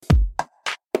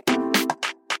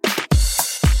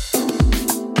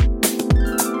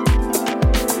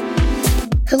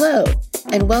Hello,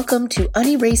 and welcome to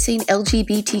Unerasing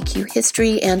LGBTQ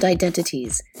History and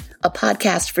Identities, a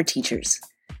podcast for teachers.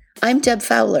 I'm Deb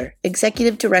Fowler,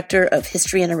 Executive Director of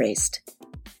History Unerased.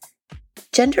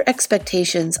 Gender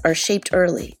expectations are shaped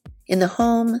early, in the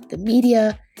home, the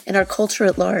media, and our culture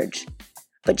at large.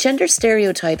 But gender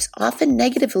stereotypes often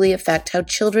negatively affect how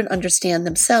children understand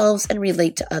themselves and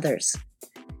relate to others.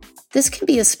 This can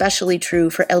be especially true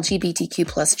for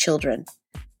LGBTQ+ children.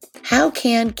 How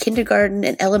can kindergarten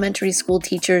and elementary school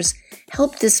teachers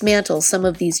help dismantle some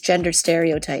of these gender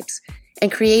stereotypes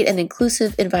and create an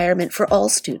inclusive environment for all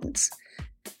students?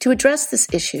 To address this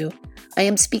issue, I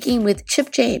am speaking with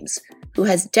Chip James, who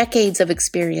has decades of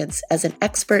experience as an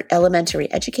expert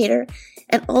elementary educator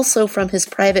and also from his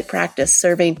private practice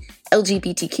serving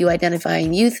LGBTQ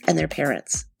identifying youth and their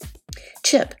parents.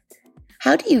 Chip,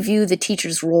 how do you view the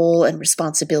teacher's role and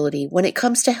responsibility when it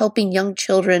comes to helping young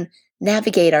children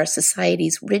navigate our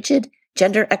society's rigid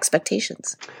gender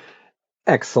expectations?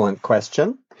 Excellent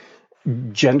question.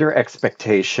 Gender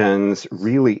expectations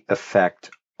really affect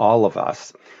all of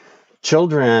us.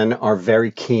 Children are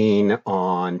very keen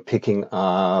on picking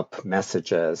up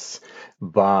messages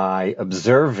by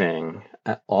observing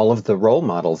all of the role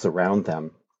models around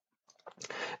them.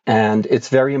 And it's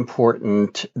very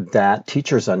important that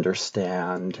teachers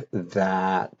understand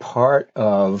that part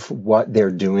of what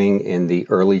they're doing in the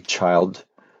early childhood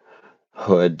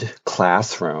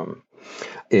classroom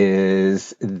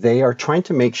is they are trying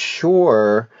to make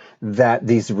sure that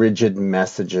these rigid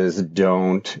messages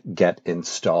don't get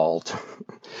installed.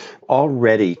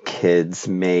 Already kids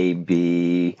may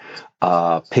be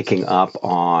picking up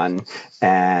on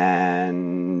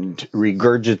and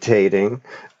regurgitating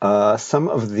some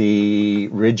of the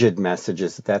rigid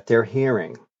messages that they're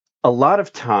hearing. A lot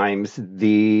of times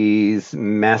these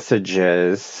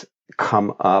messages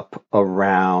come up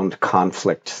around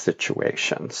conflict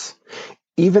situations.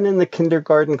 Even in the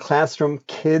kindergarten classroom,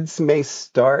 kids may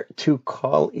start to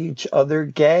call each other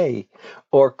gay,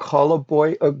 or call a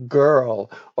boy a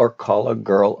girl, or call a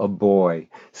girl a boy,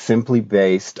 simply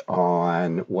based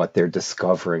on what they're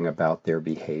discovering about their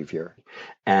behavior.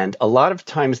 And a lot of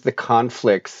times the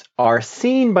conflicts are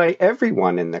seen by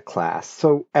everyone in the class.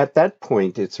 So at that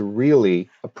point, it's really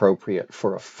appropriate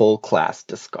for a full class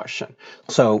discussion.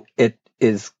 So it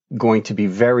is going to be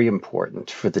very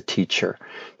important for the teacher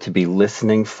to be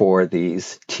listening for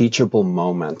these teachable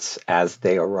moments as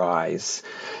they arise.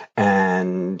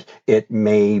 And it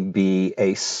may be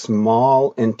a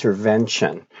small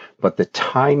intervention, but the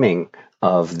timing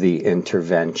of the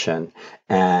intervention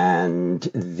and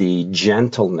the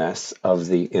gentleness of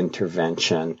the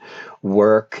intervention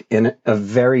work in a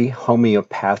very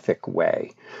homeopathic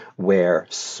way, where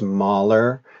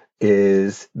smaller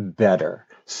is better.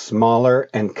 Smaller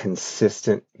and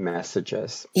consistent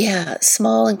messages. Yeah,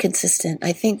 small and consistent.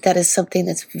 I think that is something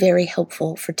that's very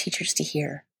helpful for teachers to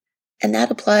hear. And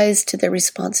that applies to their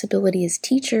responsibility as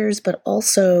teachers, but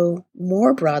also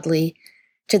more broadly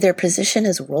to their position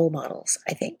as role models,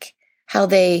 I think. How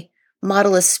they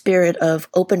model a spirit of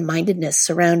open-mindedness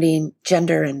surrounding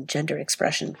gender and gender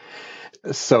expression.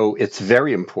 So it's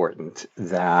very important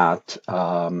that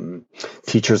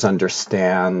teachers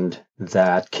understand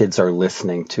that kids are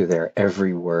listening to their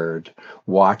every word,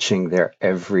 watching their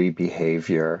every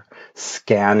behavior,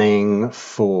 scanning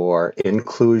for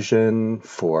inclusion,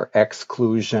 for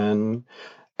exclusion,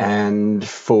 and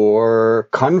for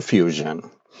confusion.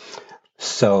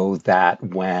 So that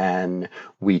when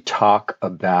we talk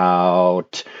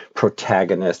about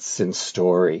protagonists in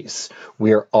stories,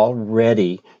 we're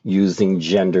already using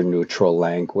gender-neutral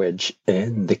language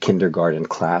in the kindergarten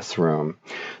classroom.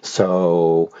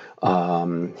 So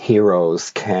heroes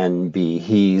can be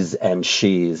he's and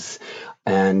she's,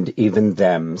 and even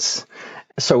thems.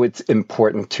 So it's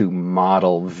important to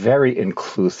model very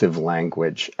inclusive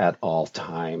language at all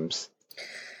times.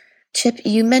 Chip,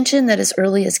 you mentioned that as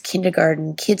early as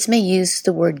kindergarten, kids may use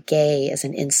the word gay as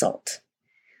an insult.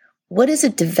 What is a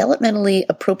developmentally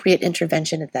appropriate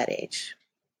intervention at that age?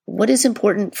 What is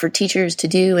important for teachers to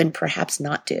do and perhaps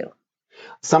not do?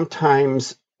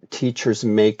 Sometimes teachers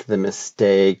make the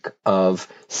mistake of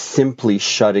simply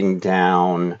shutting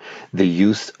down the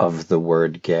use of the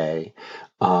word gay.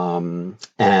 And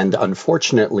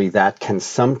unfortunately, that can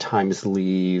sometimes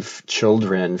leave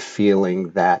children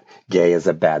feeling that gay is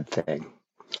a bad thing.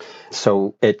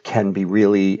 So it can be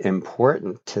really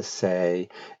important to say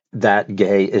that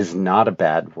gay is not a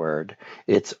bad word.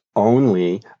 It's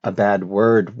only a bad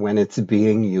word when it's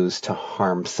being used to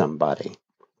harm somebody.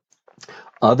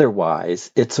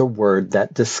 Otherwise, it's a word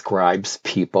that describes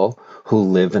people who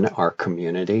live in our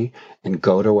community and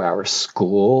go to our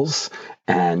schools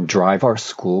and drive our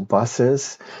school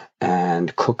buses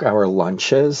and cook our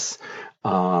lunches.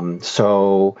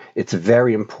 So it's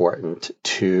very important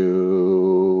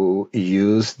to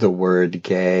use the word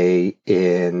gay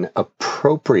in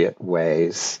appropriate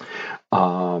ways,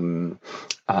 and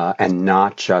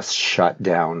not just shut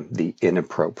down the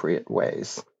inappropriate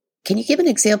ways. Can you give an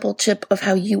example, Chip, of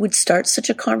how you would start such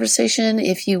a conversation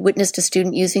if you witnessed a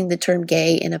student using the term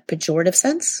gay in a pejorative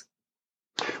sense?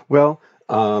 Well,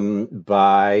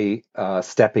 by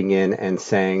stepping in and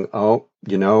saying, oh,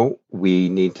 we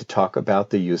need to talk about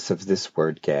the use of this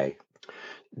word gay.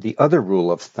 The other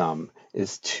rule of thumb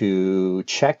is to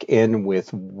check in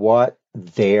with what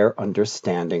their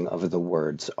understanding of the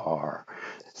words are.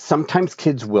 Sometimes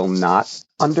kids will not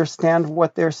understand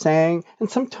what they're saying, and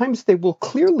sometimes they will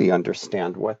clearly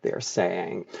understand what they're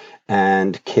saying.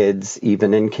 And kids,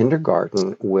 even in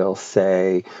kindergarten, will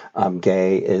say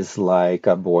gay is like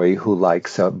a boy who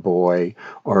likes a boy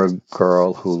or a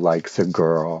girl who likes a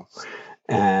girl.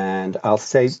 And I'll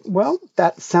say, well,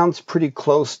 that sounds pretty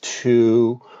close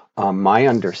to my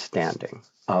understanding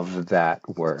of that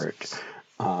word.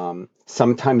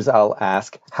 Sometimes I'll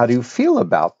ask, how do you feel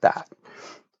about that?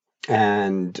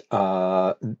 And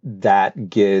that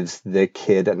gives the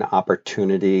kid an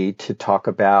opportunity to talk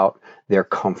about their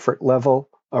comfort level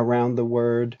around the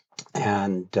word.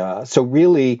 And so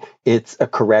really, it's a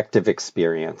corrective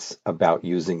experience about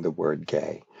using the word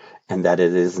gay, and that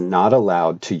it is not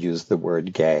allowed to use the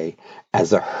word gay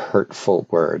as a hurtful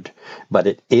word, but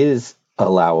it is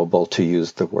allowable to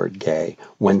use the word gay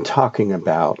when talking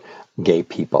about gay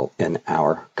people in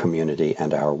our community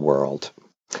and our world.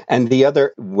 And the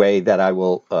other way that I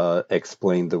will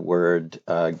explain the word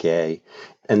gay,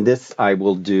 and this I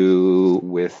will do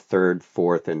with third,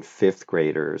 fourth, and fifth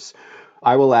graders,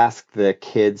 I will ask the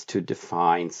kids to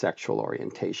define sexual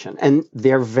orientation. And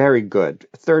they're very good.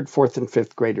 Third, fourth, and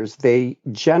fifth graders, they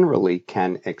generally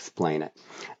can explain it.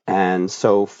 And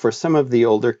so for some of the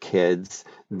older kids,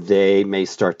 they may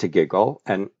start to giggle,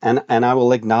 and I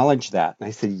will acknowledge that. And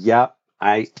I said, yeah,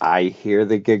 I hear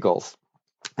the giggles.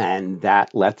 And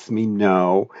that lets me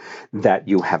know that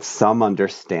you have some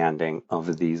understanding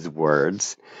of these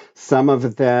words. Some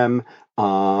of them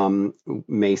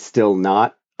may still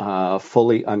not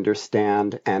fully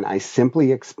understand, and I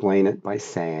simply explain it by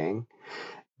saying,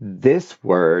 this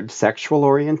word, sexual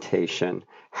orientation,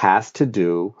 has to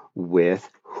do with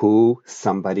who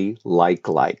somebody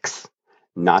likes,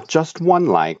 not just one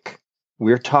like.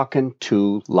 We're talking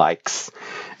two likes.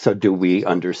 So do we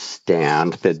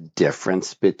understand the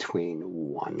difference between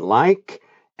one like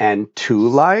and two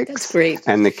likes? That's great.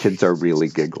 And the kids are really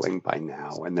giggling by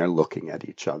now, and they're looking at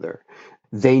each other.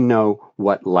 They know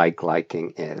what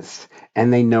liking is,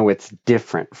 and they know it's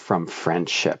different from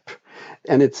friendship.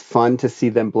 And it's fun to see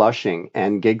them blushing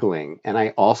and giggling. And I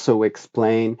also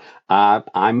explain,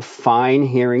 I'm fine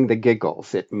hearing the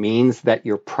giggles. It means that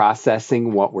you're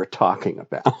processing what we're talking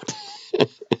about.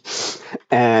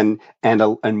 And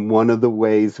one of the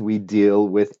ways we deal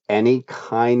with any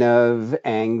kind of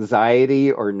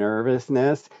anxiety or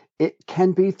nervousness, it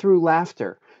can be through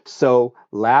laughter. So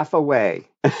laugh away.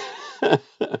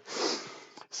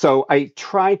 So I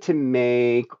try to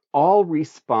make all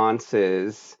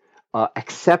responses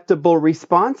acceptable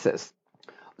responses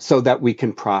so that we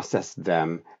can process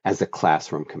them as a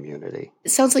classroom community.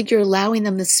 It sounds like you're allowing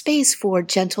them the space for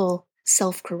gentle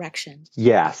self-correction.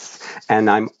 Yes. And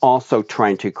I'm also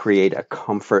trying to create a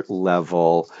comfort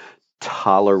level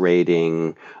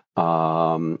tolerating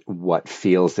what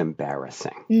feels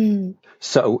embarrassing.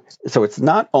 So it's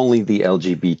not only the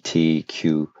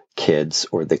LGBTQ kids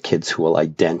or the kids who will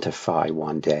identify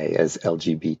one day as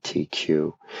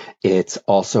LGBTQ. It's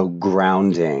also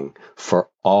grounding for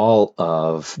all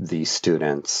of the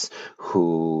students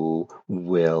who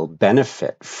will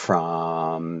benefit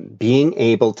from being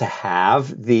able to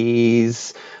have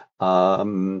these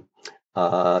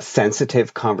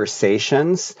sensitive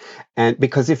conversations. And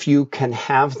because if you can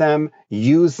have them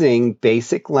using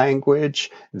basic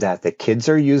language that the kids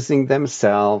are using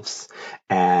themselves,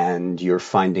 and you're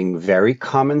finding very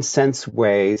common sense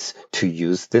ways to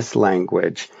use this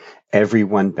language,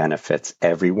 everyone benefits.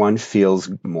 Everyone feels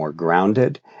more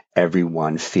grounded.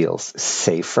 Everyone feels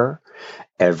safer.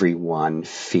 Everyone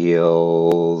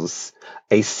feels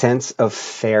a sense of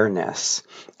fairness.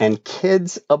 And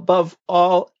kids, above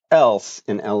all else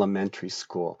in elementary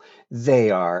school,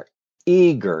 they are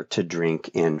eager to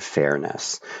drink in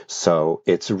fairness. So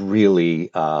it's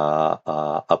really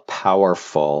a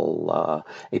powerful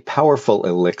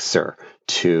elixir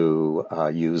to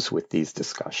use with these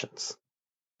discussions.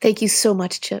 Thank you so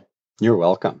much, Chip. You're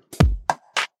welcome.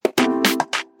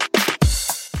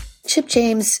 Chip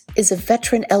James is a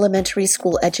veteran elementary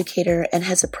school educator and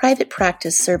has a private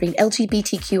practice serving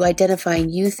LGBTQ identifying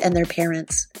youth and their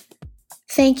parents.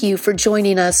 Thank you for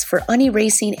joining us for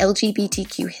Unerasing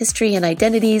LGBTQ History and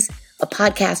Identities, a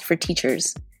podcast for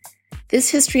teachers. This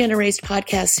History Unerased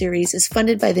podcast series is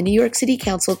funded by the New York City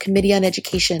Council Committee on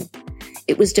Education.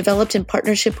 It was developed in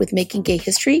partnership with Making Gay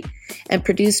History and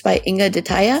produced by Inga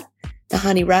Dataya,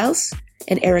 Nahani Rouse,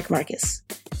 and Eric Marcus.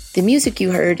 The music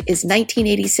you heard is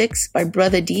 1986 by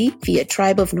Brother D via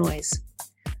Tribe of Noise.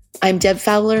 I'm Deb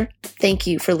Fowler. Thank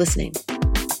you for listening.